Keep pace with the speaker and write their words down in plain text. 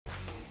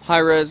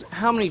Hi-Rez,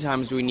 how many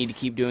times do we need to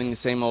keep doing the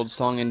same old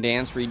song and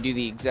dance where you do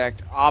the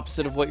exact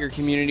opposite of what your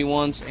community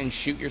wants and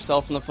shoot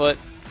yourself in the foot?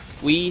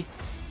 We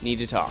need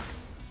to talk.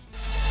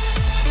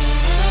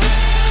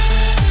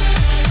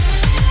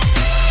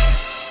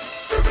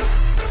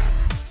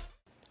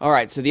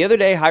 Alright, so the other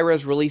day,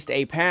 Hi-Rez released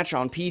a patch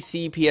on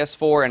PC,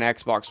 PS4, and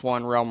Xbox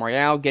One Realm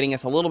Royale, getting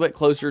us a little bit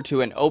closer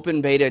to an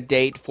open beta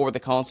date for the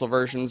console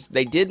versions.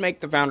 They did make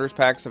the Founders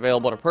Packs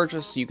available to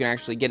purchase, so you can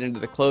actually get into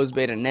the closed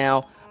beta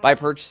now by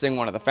purchasing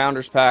one of the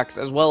Founders Packs,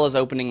 as well as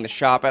opening the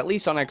shop, at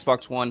least on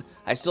Xbox One.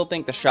 I still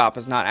think the shop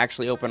is not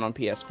actually open on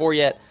PS4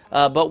 yet,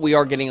 but we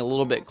are getting a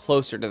little bit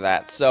closer to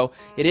that, so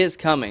it is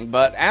coming.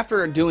 But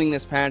after doing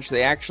this patch,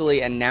 they actually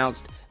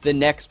announced the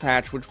next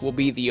patch, which will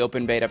be the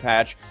open beta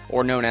patch,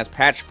 or known as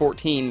patch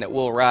 14, that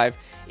will arrive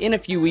in a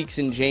few weeks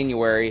in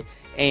January.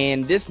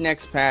 And this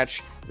next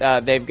patch,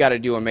 they've got to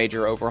do a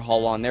major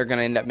overhaul on. They're going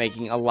to end up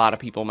making a lot of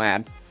people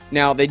mad.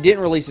 Now, they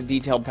didn't release a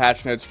detailed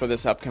patch notes for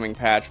this upcoming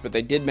patch, but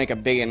they did make a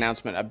big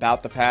announcement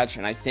about the patch,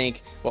 and I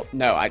think, well,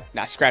 no, I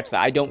scratched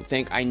that.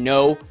 I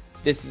know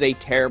this is a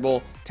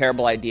terrible,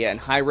 terrible idea. And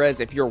Hi-Rez,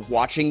 if you're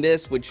watching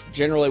this, which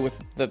generally with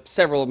the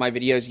several of my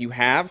videos you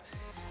have,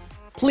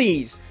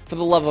 please, for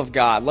the love of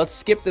God, let's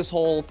skip this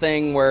whole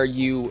thing where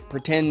you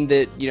pretend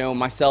that,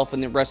 myself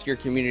and the rest of your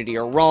community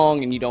are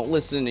wrong and you don't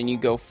listen and you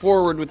go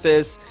forward with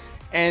this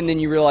and then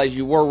you realize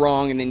you were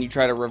wrong and then you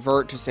try to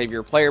revert to save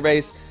your player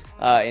base.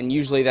 And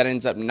usually that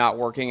ends up not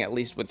working, at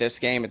least with this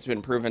game. It's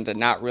been proven to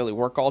not really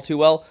work all too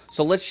well.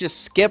 So let's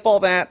just skip all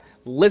that,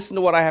 listen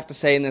to what I have to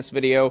say in this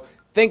video,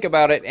 think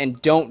about it,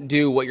 and don't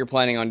do what you're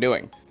planning on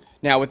doing.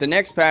 Now, with the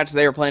next patch,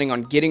 they are planning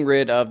on getting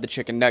rid of the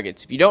chicken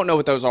nuggets. If you don't know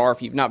what those are,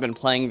 if you've not been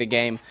playing the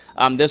game,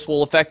 this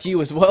will affect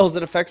you as well as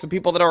it affects the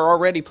people that are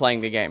already playing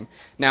the game.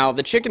 Now,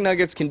 the chicken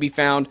nuggets can be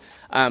found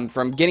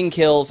from getting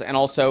kills and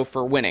also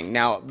for winning.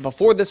 Now,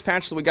 before this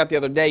patch that we got the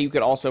other day, you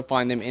could also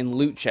find them in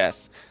loot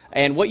chests.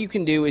 And what you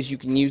can do is you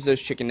can use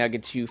those chicken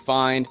nuggets you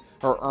find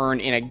or earn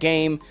in a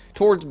game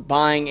towards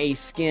buying a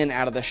skin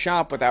out of the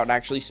shop without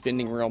actually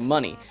spending real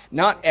money.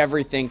 Not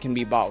everything can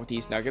be bought with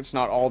these nuggets,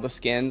 not all the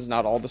skins,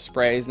 not all the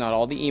sprays, not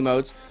all the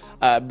emotes,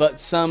 but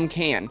some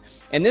can.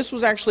 And this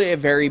was actually a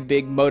very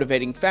big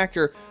motivating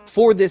factor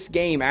for this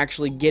game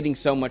actually getting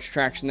so much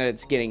traction that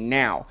it's getting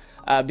now.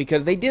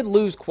 Because they did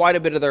lose quite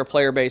a bit of their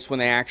player base when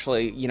they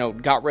actually,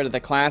 got rid of the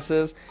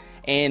classes.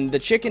 And the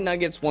chicken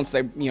nuggets, once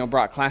they,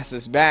 brought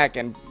classes back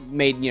and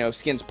made,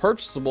 skins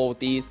purchasable with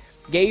these,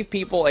 gave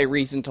people a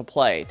reason to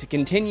play, to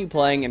continue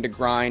playing and to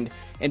grind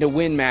and to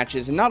win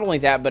matches. And not only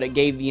that, but it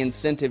gave the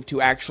incentive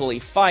to actually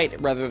fight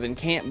rather than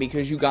camp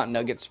because you got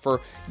nuggets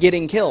for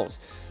getting kills.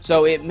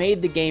 So it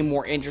made the game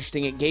more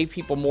interesting. It gave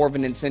people more of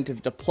an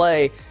incentive to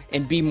play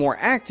and be more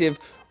active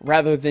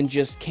rather than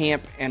just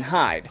camp and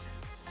hide.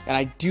 And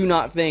I do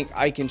not think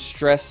I can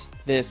stress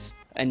this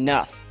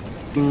enough.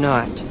 Do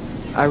not,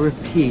 I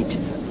repeat,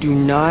 do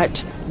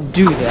not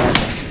do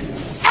that.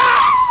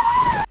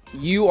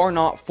 You are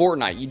not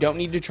Fortnite. You don't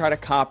need to try to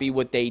copy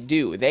what they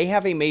do. They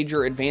have a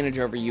major advantage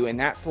over you, and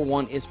that, for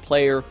one, is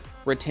player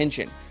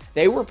retention.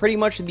 They were pretty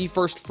much the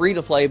first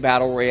free-to-play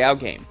Battle Royale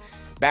game.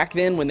 Back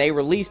then, when they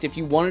released, if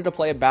you wanted to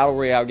play a Battle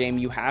Royale game,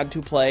 you had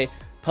to play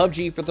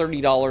PUBG for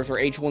 $30 or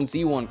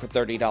H1Z1 for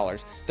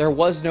 $30. There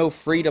was no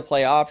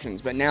free-to-play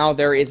options, but now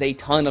there is a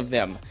ton of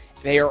them.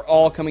 They are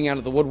all coming out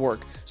of the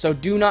woodwork. So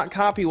do not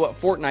copy what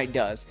Fortnite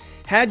does.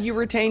 Had you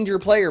retained your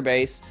player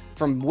base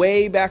from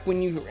way back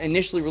when you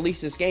initially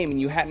released this game and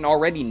you hadn't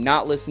already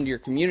not listened to your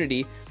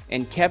community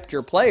and kept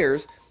your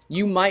players,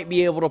 you might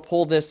be able to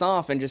pull this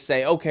off and just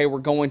say, okay, we're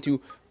going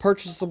to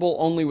purchasable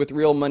only with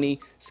real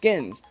money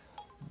skins.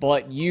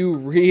 But you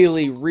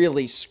really,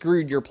 really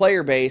screwed your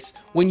player base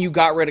when you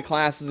got rid of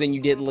classes and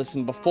you didn't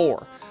listen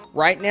before.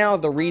 Right now,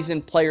 the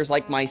reason players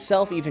like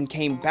myself even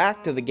came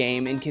back to the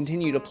game and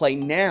continue to play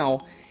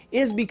now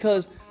is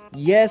because,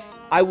 yes,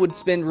 I would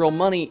spend real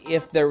money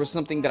if there was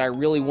something that I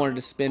really wanted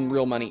to spend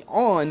real money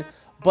on,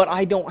 but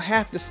I don't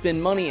have to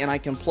spend money and I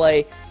can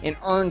play and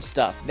earn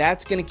stuff.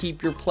 That's going to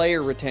keep your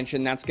player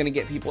retention. That's going to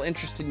get people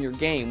interested in your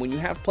game. When you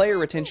have player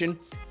retention,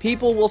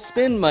 people will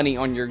spend money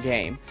on your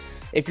game.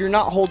 If you're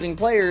not holding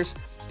players,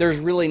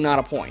 there's really not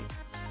a point.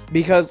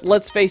 Because,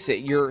 let's face it,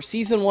 your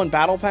Season 1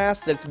 Battle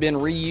Pass that's been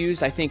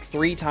reused, I think,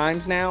 3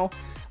 times now,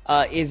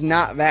 is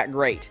not that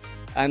great.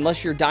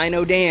 Unless you're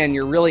Dino Dan,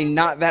 you're really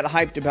not that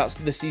hyped about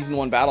the Season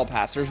 1 Battle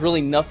Pass. There's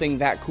really nothing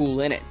that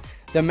cool in it.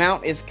 The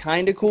mount is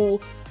kind of cool,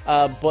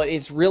 but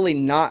it's really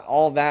not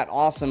all that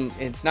awesome.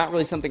 It's not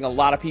really something a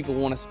lot of people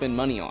want to spend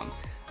money on.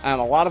 A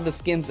lot of the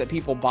skins that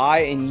people buy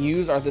and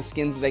use are the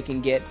skins they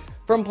can get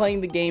from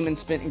playing the game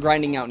and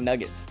grinding out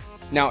nuggets.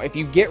 Now, if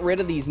you get rid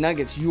of these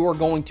nuggets, you are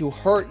going to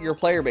hurt your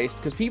player base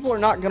because people are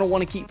not going to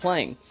want to keep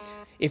playing.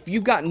 If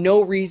you've got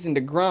no reason to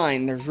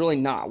grind, there's really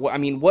not. I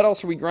mean, what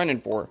else are we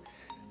grinding for?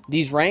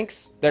 These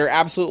ranks that are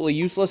absolutely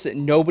useless that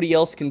nobody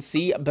else can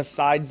see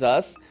besides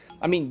us?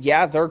 I mean,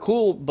 yeah, they're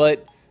cool,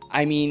 but,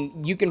 I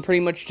mean, you can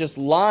pretty much just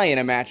lie in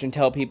a match and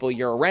tell people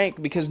you're a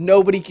rank because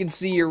nobody can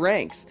see your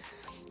ranks.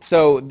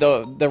 So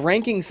the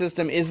ranking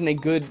system isn't a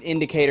good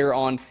indicator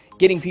on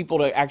getting people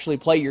to actually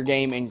play your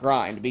game and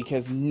grind,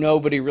 because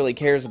nobody really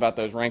cares about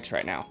those ranks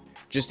right now.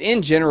 Just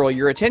in general,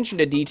 your attention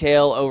to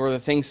detail over the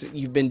things that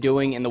you've been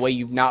doing and the way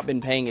you've not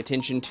been paying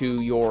attention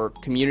to your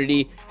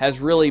community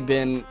has really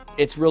been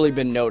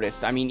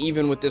noticed. I mean,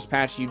 even with this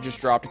patch you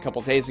just dropped a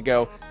couple days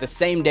ago, the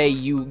same day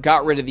you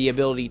got rid of the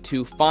ability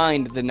to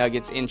find the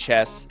nuggets in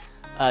chests,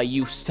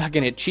 you stuck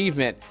an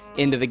achievement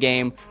into the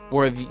game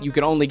where you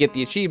could only get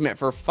the achievement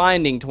for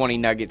finding 20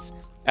 nuggets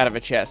out of a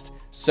chest.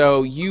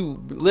 So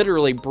you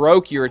literally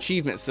broke your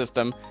achievement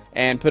system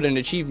and put an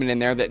achievement in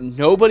there that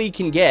nobody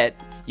can get.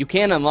 You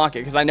can unlock it,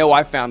 because I know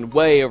I found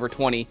way over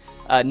 20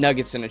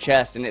 nuggets in a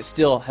chest, and it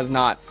still has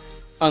not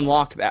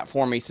unlocked that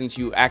for me since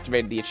you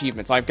activated the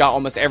achievement. So I've got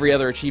almost every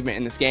other achievement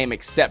in this game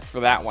except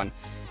for that one.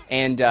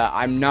 And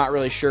I'm not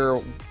really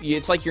sure.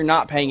 It's like you're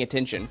not paying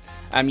attention.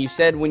 You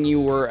said when you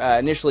were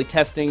initially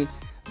testing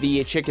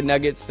the chicken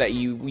nuggets that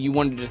you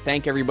wanted to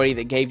thank everybody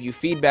that gave you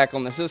feedback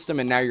on the system,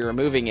 and now you're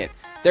removing it.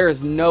 There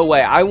is no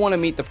way. I want to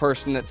meet the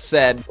person that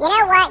said, you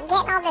know what,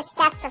 getting all this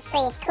stuff for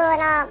free is cool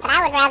and all, but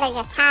I would rather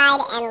just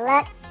hide and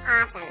look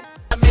awesome.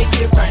 I make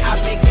it right, I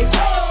make it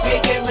right,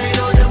 make it rain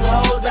on them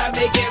hoes, I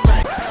make it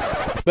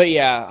right. But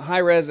yeah,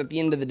 Hi-Rez, at the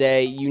end of the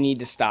day, you need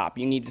to stop.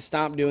 You need to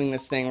stop doing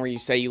this thing where you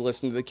say you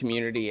listen to the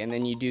community and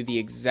then you do the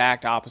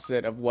exact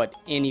opposite of what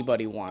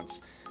anybody wants.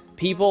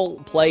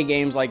 People play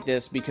games like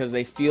this because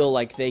they feel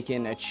like they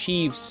can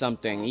achieve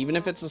something, even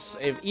if it's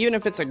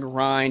a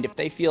grind. If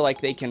they feel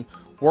like they can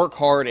work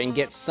hard and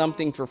get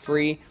something for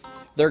free,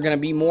 they're going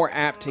to be more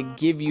apt to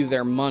give you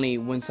their money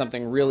when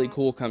something really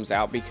cool comes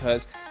out,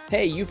 because,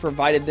 hey, you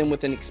provided them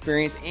with an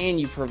experience and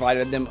you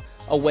provided them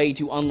a way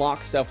to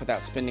unlock stuff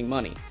without spending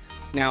money.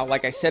 Now,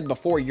 like I said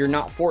before, you're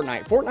not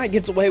Fortnite. Fortnite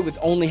gets away with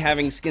only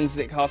having skins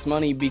that cost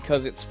money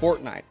because it's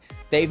Fortnite.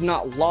 They've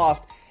not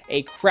lost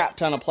a crap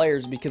ton of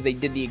players because they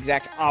did the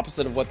exact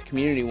opposite of what the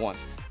community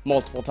wants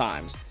multiple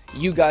times.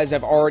 You guys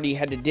have already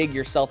had to dig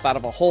yourself out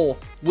of a hole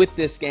with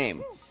this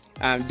game.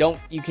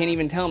 You can't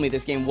even tell me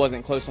this game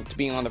wasn't close up to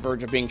being on the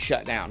verge of being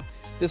shut down.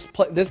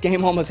 This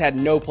game almost had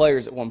no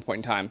players at one point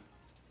in time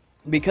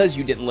because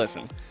you didn't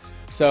listen.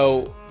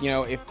 So, you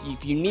know, if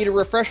you need a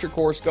refresher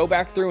course, go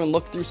back through and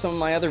look through some of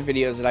my other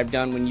videos that I've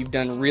done when you've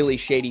done really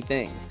shady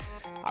things.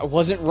 I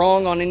wasn't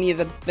wrong on any of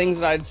the things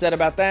that I'd said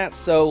about that,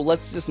 so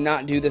let's just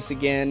not do this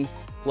again.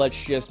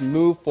 Let's just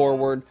move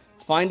forward,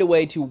 find a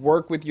way to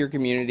work with your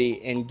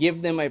community, and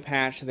give them a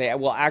patch they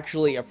will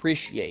actually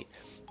appreciate.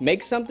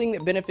 Make something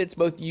that benefits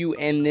both you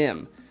and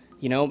them.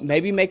 You know,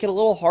 maybe make it a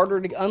little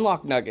harder to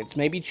unlock nuggets.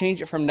 Maybe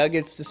change it from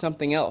nuggets to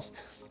something else.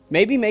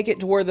 Maybe make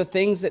it to where the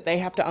things that they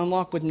have to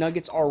unlock with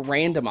nuggets are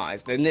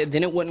randomized. And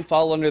then it wouldn't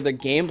fall under the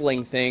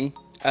gambling thing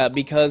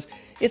because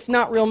it's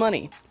not real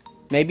money.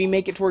 Maybe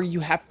make it to where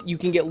you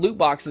can get loot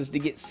boxes to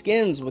get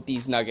skins with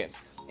these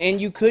nuggets.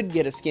 And you could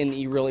get a skin that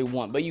you really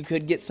want, but you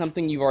could get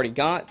something you've already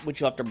got, which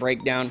you'll have to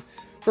break down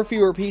for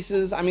fewer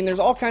pieces. I mean, there's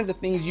all kinds of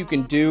things you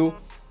can do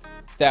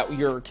that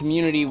your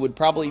community would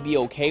probably be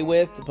okay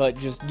with, but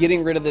just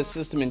getting rid of this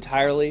system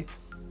entirely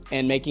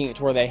and making it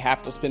to where they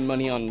have to spend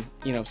money on,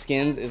 you know,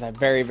 skins is a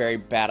very, very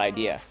bad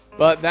idea.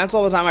 But that's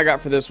all the time I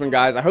got for this one,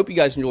 guys. I hope you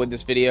guys enjoyed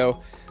this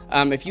video.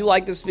 If you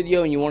like this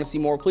video and you want to see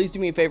more, please do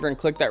me a favor and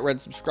click that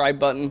red subscribe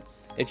button.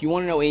 If you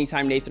want to know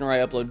anytime Nathan or I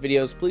upload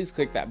videos, please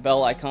click that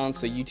bell icon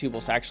so YouTube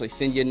will actually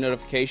send you a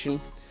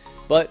notification.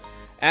 But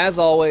as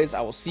always,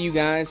 I will see you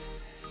guys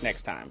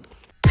next time.